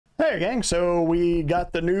Hey gang, so we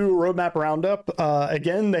got the new roadmap roundup.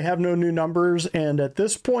 Again, they have no new numbers, and at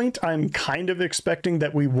this point I'm kind of expecting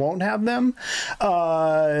that we won't have them.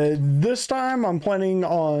 This time I'm planning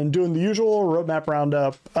on doing the usual roadmap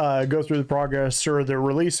roundup, go through the progress or the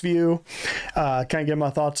release view, kind of get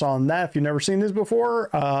my thoughts on that if you've never seen these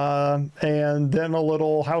before, and then a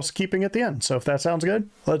little housekeeping at the end. So if that sounds good,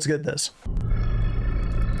 let's get this.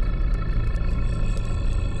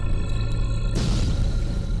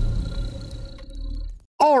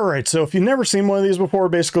 Alright, so if you've never seen one of these before,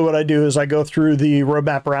 basically what I do is I go through the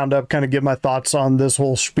roadmap roundup, kind of give my thoughts on this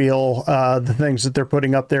whole spiel, the things that they're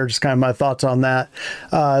putting up there, just kind of my thoughts on that.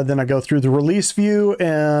 Then I go through the release view,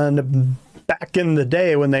 and back in the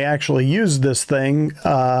day when they actually used this thing,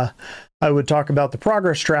 I would talk about the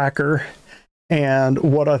progress tracker and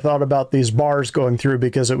what I thought about these bars going through,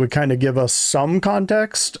 because it would kind of give us some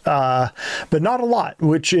context, but not a lot,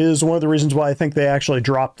 which is one of the reasons why I think they actually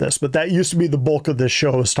dropped this. But that used to be the bulk of this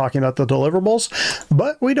show, is talking about the deliverables,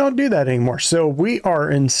 but we don't do that anymore. So we are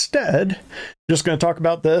instead just going to talk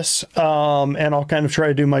about this, and I'll kind of try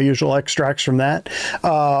to do my usual extracts from that.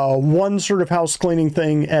 One sort of house cleaning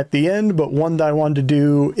thing at the end, but one that I wanted to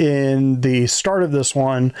do in the start of this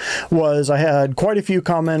one was I had quite a few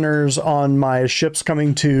commenters on my ships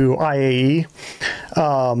coming to IAE.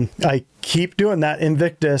 I keep doing that,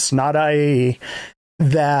 Invictus, not IAE,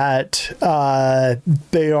 that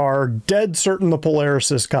they are dead certain the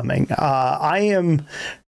Polaris is coming. I am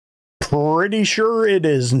pretty sure it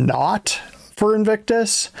is not for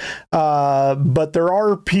Invictus, but there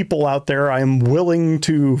are people out there, I'm willing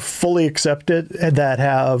to fully accept it, that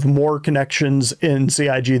have more connections in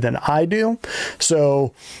CIG than I do.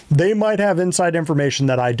 So they might have inside information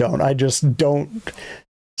that I don't. I just don't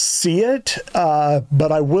see it.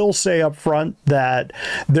 But I will say up front that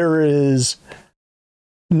there is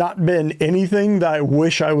not been anything that I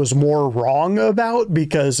wish I was more wrong about,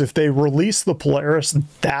 because if they release the Polaris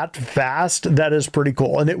that fast, that is pretty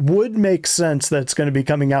cool. And it would make sense that it's going to be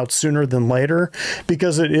coming out sooner than later,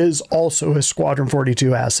 because it is also a Squadron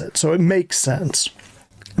 42 asset. So it makes sense.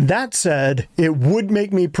 That said, it would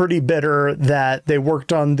make me pretty bitter that they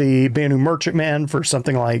worked on the Banu Merchantman for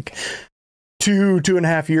something like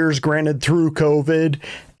 2.5 years, granted through COVID,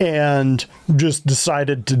 and just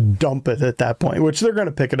decided to dump it at that point, which they're going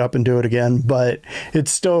to pick it up and do it again. But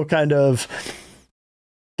it's still kind of,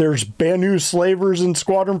 there's Banu slavers in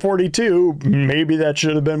Squadron 42. Maybe that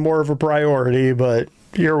should have been more of a priority, but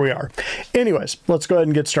here we are. Anyways, let's go ahead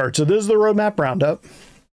and get started. So this is the roadmap roundup.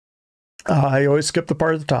 I always skip the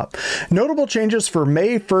part at the top. Notable changes for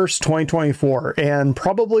May 1st, 2024, and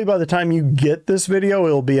probably by the time you get this video,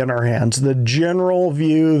 it'll be in our hands. The general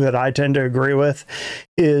view that I tend to agree with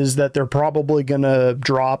is that they're probably going to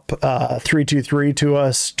drop 323 to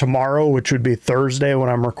us tomorrow, which would be Thursday when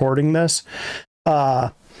I'm recording this.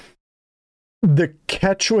 The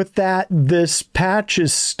catch with that, this patch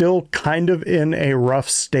is still kind of in a rough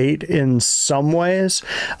state in some ways.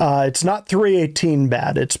 It's not 318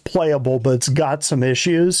 bad, it's playable, but it's got some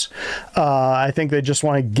issues. I think they just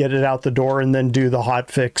want to get it out the door and then do the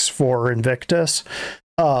hot fix for Invictus.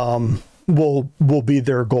 Will be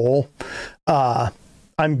their goal.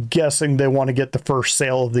 I'm guessing they want to get the first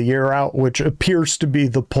sale of the year out, which appears to be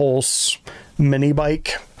the Pulse mini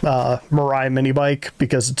bike, Mirai mini bike,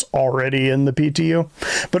 because it's already in the PTU.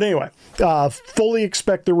 But anyway, fully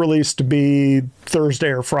expect the release to be Thursday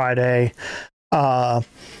or Friday.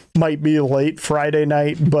 Might be late Friday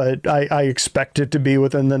night, but I expect it to be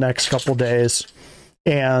within the next couple days.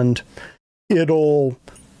 And it'll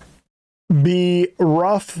be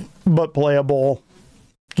rough but playable.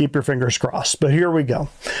 Keep your fingers crossed. But here we go.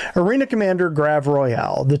 Arena Commander Grav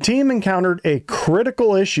Royale. The team encountered a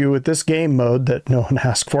critical issue with this game mode that no one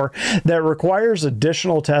asked for, that requires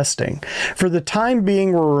additional testing. For the time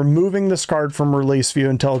being, we're removing this card from release view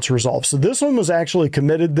until it's resolved. So this one was actually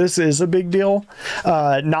committed. This is a big deal.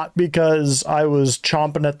 Not because I was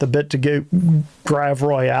chomping at the bit to get Grav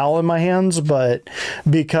Royale in my hands, but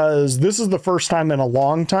because this is the first time in a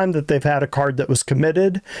long time that they've had a card that was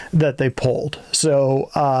committed that they pulled. So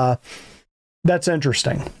that's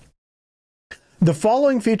interesting. The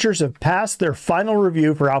following features have passed their final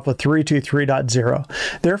review for Alpha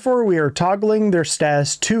 323.0. Therefore, we are toggling their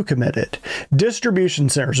status to committed. Distribution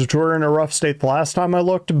centers, which were in a rough state the last time I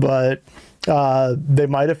looked, but they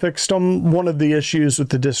might have fixed them. One of the issues with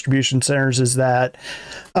the distribution centers is that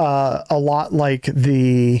a lot like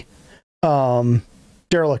the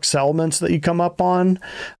derelict settlements that you come up on,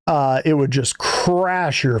 it would just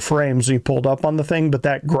crash your frames when you pulled up on the thing, but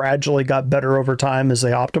that gradually got better over time as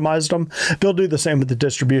they optimized them. They'll do the same with the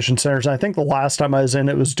distribution centers. I think the last time I was in,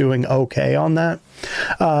 it was doing okay on that.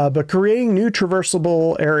 But creating new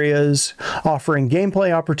traversable areas, offering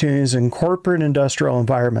gameplay opportunities in corporate industrial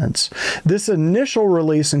environments. This initial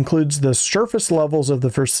release includes the surface levels of the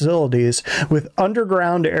facilities, with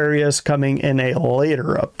underground areas coming in a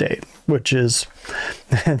later update, which is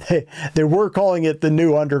they were calling it the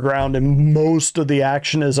new underground, and most of the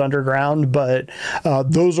action is underground, but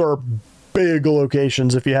those are big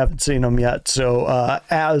locations if you haven't seen them yet. So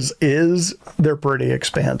as is, they're pretty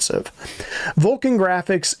expansive. Vulkan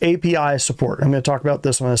Graphics API support. I'm going to talk about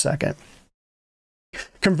this one in a second.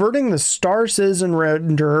 Converting the Star Citizen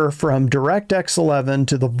renderer from DirectX 11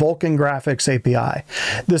 to the Vulkan Graphics API.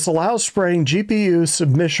 This allows spreading GPU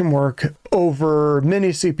submission work over many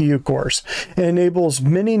CPU cores and enables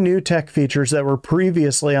many new tech features that were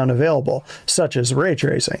previously unavailable, such as ray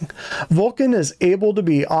tracing. Vulkan is able to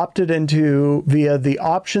be opted into via the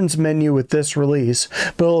options menu with this release,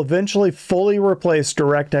 but will eventually fully replace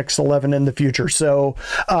DirectX 11 in the future. So,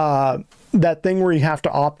 that thing where you have to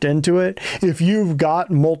opt into it, if you've got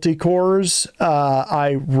multi-cores,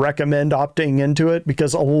 I recommend opting into it,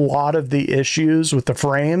 because a lot of the issues with the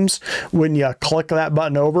frames, when you click that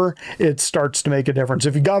button over, it starts to make a difference.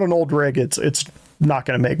 If you got an old rig, it's not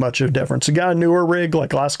going to make much of a difference. You got a newer rig,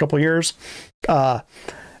 like the last couple of years,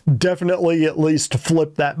 definitely at least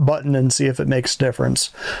flip that button and see if it makes a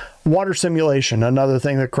difference. Water simulation, another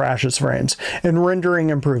thing that crashes frames, and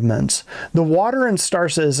rendering improvements. The Water in Star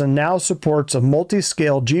Citizen now supports a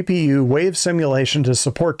multi-scale GPU wave simulation to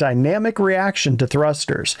support dynamic reaction to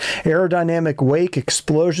thrusters, aerodynamic wake,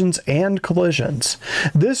 explosions, and collisions.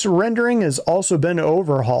 This rendering has also been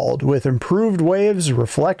overhauled with improved waves,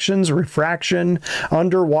 reflections, refraction,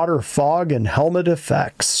 underwater fog, and helmet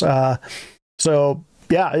effects. So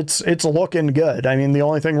yeah, it's looking good. I mean, the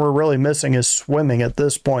only thing we're really missing is swimming at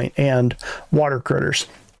this point, and water critters.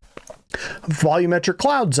 Volumetric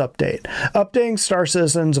Clouds update. Updating Star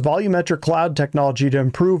Citizen's volumetric cloud technology to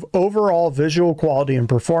improve overall visual quality and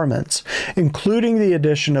performance, including the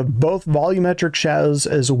addition of both volumetric shadows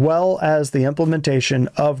as well as the implementation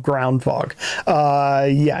of ground fog.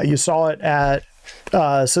 Yeah, you saw it at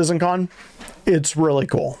CitizenCon. It's really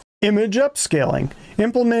cool. Image upscaling.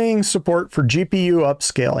 Implementing support for GPU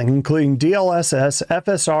upscaling, including DLSS,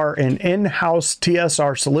 FSR, and in-house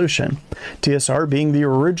TSR solution. TSR being the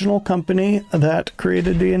original company that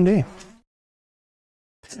created D&D.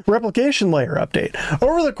 Replication layer update.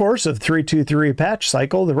 Over the course of 3.2.3 patch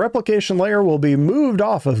cycle, the replication layer will be moved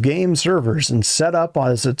off of game servers and set up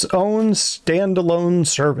as its own standalone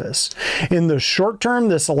service. In the short term,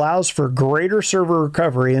 this allows for greater server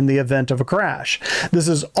recovery in the event of a crash. This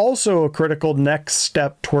is also a critical next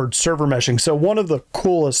step towards server meshing. So one of the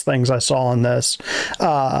coolest things I saw on this,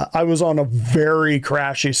 I was on a very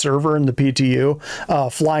crashy server in the PTU,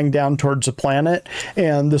 flying down towards a planet,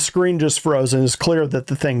 and the screen just froze, and it's clear that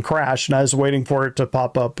the thing crashed, and I was waiting for it to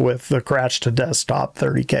pop up with the crash to desktop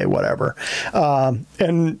 30K whatever,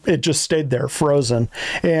 and it just stayed there frozen.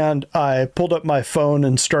 And I pulled up my phone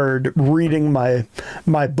and started reading my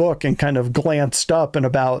book and kind of glanced up, and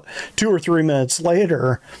about 2 or 3 minutes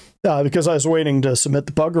later, because I was waiting to submit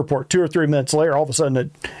the bug report, 2 or 3 minutes later, all of a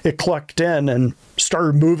sudden it clicked in and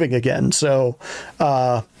started moving again. So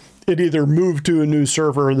it either moved to a new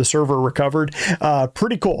server or the server recovered.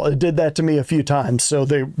 Pretty cool. It did that to me a few times. So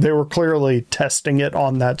they were clearly testing it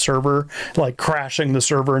on that server, like crashing the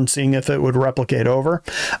server and seeing if it would replicate over.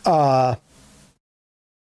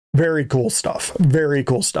 Very cool stuff. Very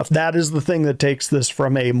cool stuff. That is the thing that takes this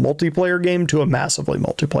from a multiplayer game to a massively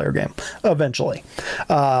multiplayer game eventually.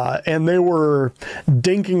 And they were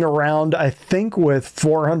dinking around, I think, with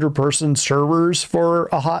 400-person servers for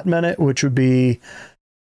a hot minute, which would be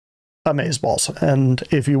amazeballs. And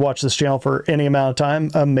if you watch this channel for any amount of time,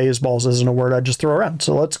 amazeballs isn't a word I just throw around.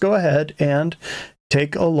 So let's go ahead and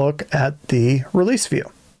take a look at the release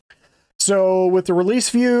view. So with the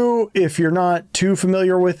release view, if you're not too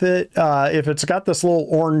familiar with it, if it's got this little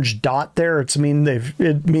orange dot there, it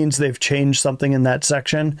means they've changed something in that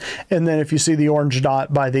section. And then if you see the orange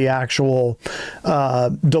dot by the actual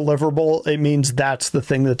deliverable, it means that's the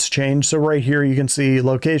thing that's changed. So right here you can see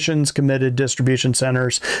locations, committed, distribution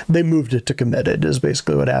centers. They moved it to committed is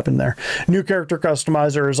basically what happened there. New character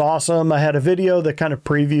customizer is awesome. I had a video that kind of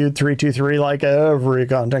previewed 3.2.3 like every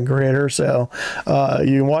content creator. So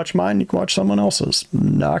you can watch mine. You can watch someone else's.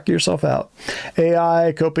 Knock yourself out.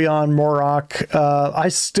 AI, Copion, Morok. I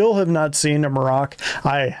still have not seen a Morok.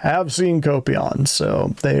 I have seen Copion,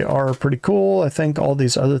 so they are pretty cool. I think all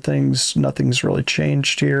these other things, nothing's really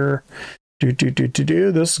changed here.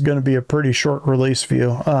 This is going to be a pretty short release view.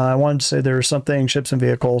 I wanted to say there was something, ships and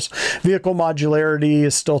vehicles. Vehicle modularity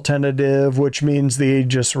is still tentative, which means the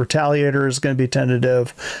Aegis Retaliator is going to be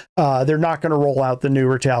tentative. They're not going to roll out the new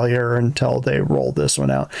Retaliator until they roll this one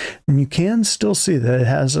out. And you can still see that it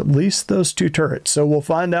has at least those 2 turrets. So we'll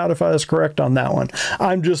find out if I was correct on that one.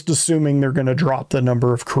 I'm just assuming they're going to drop the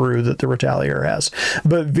number of crew that the Retaliator has.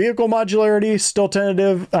 But vehicle modularity, still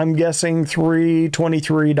tentative. I'm guessing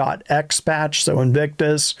 323.x patch, so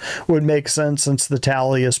Invictus would make sense since the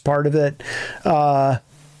tally is part of it.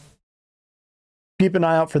 Keep an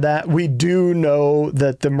eye out for that. We do know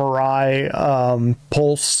that the Mirai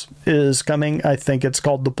Pulse is coming. I think it's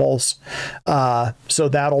called the Pulse. So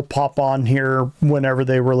that'll pop on here whenever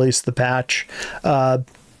they release the patch. I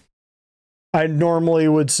normally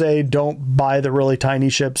would say don't buy the really tiny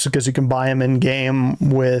ships because you can buy them in game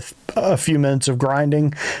with a few minutes of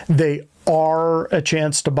grinding. They are a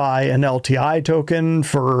chance to buy an LTI token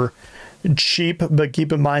for cheap, but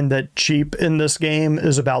keep in mind that cheap in this game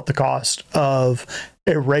is about the cost of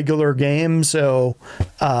a regular game. So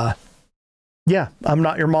yeah, I'm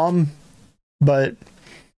not your mom, but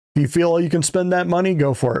if you feel you can spend that money,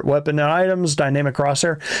 go for it. Weapon and items, dynamic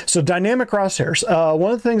crosshair. So dynamic crosshairs,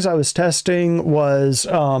 one of the things I was testing was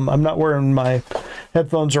I'm not wearing my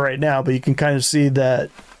headphones right now, but you can kind of see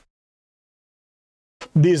that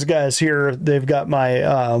these guys here, they've got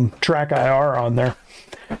my track IR on there,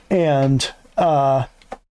 and I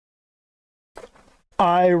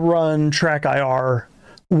run track IR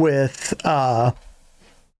with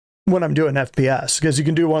when I'm doing FPS, because you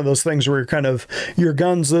can do one of those things where you're kind of your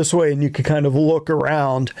gun's this way and you can kind of look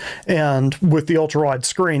around, and with the ultra wide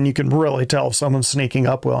screen you can really tell if someone's sneaking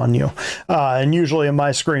up on you, and usually in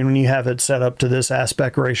my screen, when you have it set up to this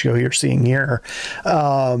aspect ratio you're seeing here,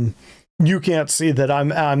 you can't see that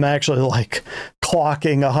I'm actually like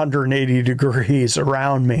clocking 180 degrees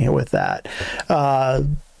around me with that.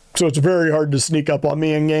 So it's very hard to sneak up on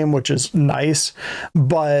me in game, which is nice.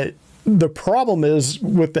 But the problem is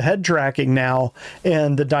with the head tracking now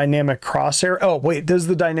and the dynamic crosshair. Oh, wait, this is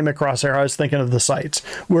the dynamic crosshair. I was thinking of the sights,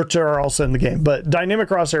 which are also in the game. But dynamic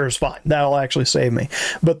crosshair is fine. That'll actually save me.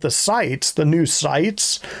 But the sights, the new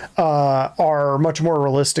sights, are much more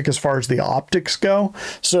realistic as far as the optics go.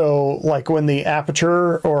 So, like when the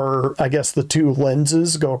aperture, or I guess the 2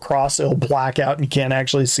 lenses go across, it'll black out and you can't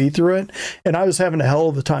actually see through it. And I was having a hell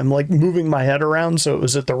of a time, like, moving my head around so it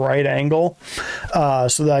was at the right angle,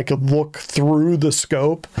 so that I could look through the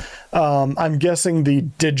scope. I'm guessing the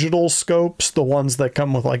digital scopes, the ones that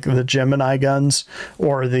come with like the Gemini guns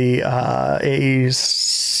or the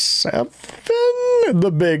A7,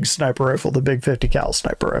 the big sniper rifle, the big 50 cal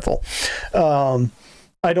sniper rifle.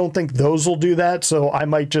 I don't think those will do that, so I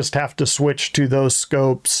might just have to switch to those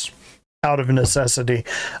scopes out of necessity.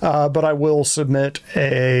 But I will submit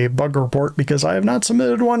a bug report because I have not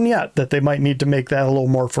submitted one yet, that they might need to make that a little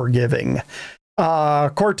more forgiving.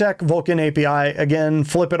 Cortec Vulkan API, again,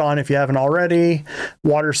 flip it on if you haven't already.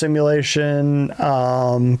 Water simulation,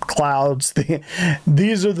 clouds,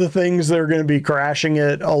 these are the things that are going to be crashing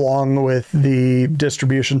it, along with the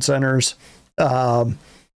distribution centers. And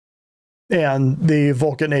the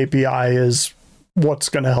Vulkan API is what's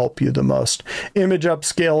going to help you the most. Image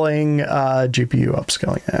upscaling, GPU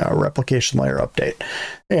upscaling, replication layer update,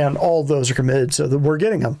 and all those are committed, so that we're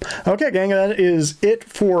getting them. Okay, gang, that is it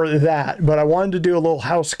for that. But I wanted to do a little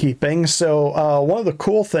housekeeping. So one of the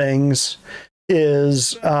cool things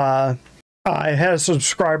is I had a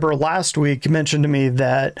subscriber last week mention to me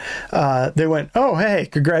that they went, oh, hey,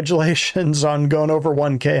 congratulations on going over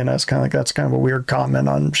 1K. And I was kind of like, that's kind of a weird comment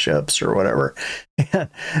on ships or whatever. And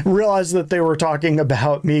realized that they were talking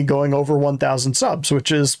about me going over 1,000 subs,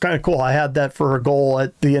 which is kind of cool. I had that for a goal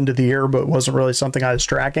at the end of the year, but it wasn't really something I was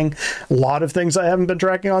tracking. A lot of things I haven't been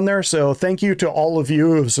tracking on there. So thank you to all of you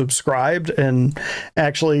who have subscribed. And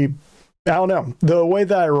actually, I don't know, the way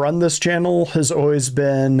that I run this channel has always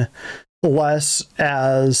been less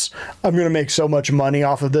as I'm going to make so much money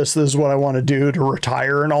off of this is what I want to do to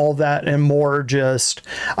retire and all of that, and more just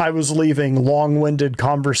I was leaving long-winded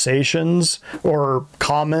conversations or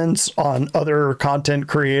comments on other content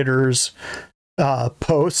creators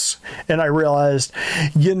posts, and I realized,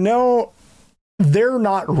 you know, they're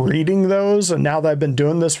not reading those. And now that I've been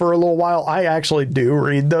doing this for a little while, I actually do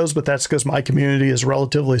read those, but that's because my community is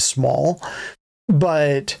relatively small.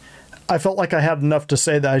 But I felt like I had enough to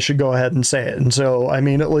say that I should go ahead and say it. And so, I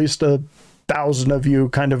mean, at least 1,000 of you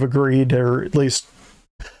kind of agreed, or at least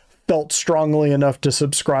felt strongly enough to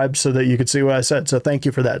subscribe so that you could see what I said. So thank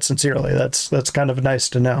you for that, sincerely. That's kind of nice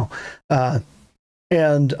to know.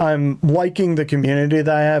 And I'm liking the community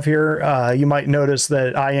that I have here. You might notice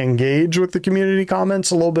that I engage with the community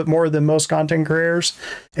comments a little bit more than most content creators.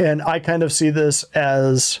 And I kind of see this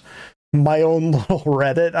as my own little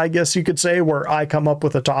Reddit, I guess you could say, where I come up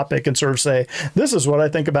with a topic and sort of say, this is what I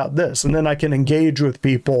think about this. And then I can engage with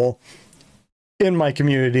people in my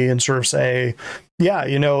community and sort of say, yeah,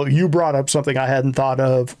 you know, you brought up something I hadn't thought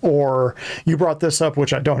of, or you brought this up,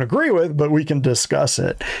 which I don't agree with, but we can discuss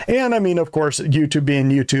it. And I mean, of course, YouTube being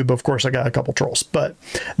YouTube, of course, I got a couple trolls, but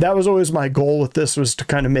that was always my goal with this, was to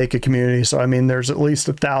kind of make a community. So, I mean, there's at least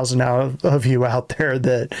 1,000 of you out there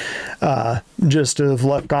that just have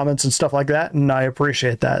left comments and stuff like that. And I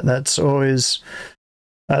appreciate that. That's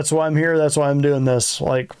why I'm here. That's why I'm doing this.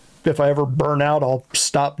 Like, if I ever burn out, I'll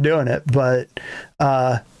stop doing it. But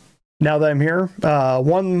now that I'm here,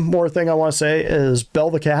 one more thing I want to say is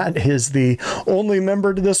Bell the Cat is the only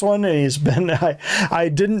member to this one, and he's been, I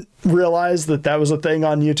didn't realize that was a thing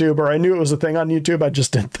on YouTube, or I knew it was a thing on YouTube. I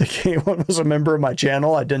just didn't think anyone was a member of my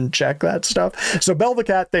channel. I didn't check that stuff. So Bell the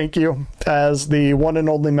Cat, thank you, as the one and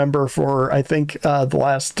only member for, I think, the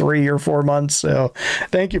last 3 or 4 months. So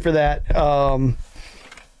thank you for that.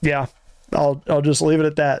 Yeah. I'll just leave it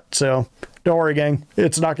at that. So don't worry, gang.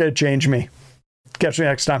 It's not going to change me. Catch you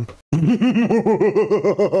next time.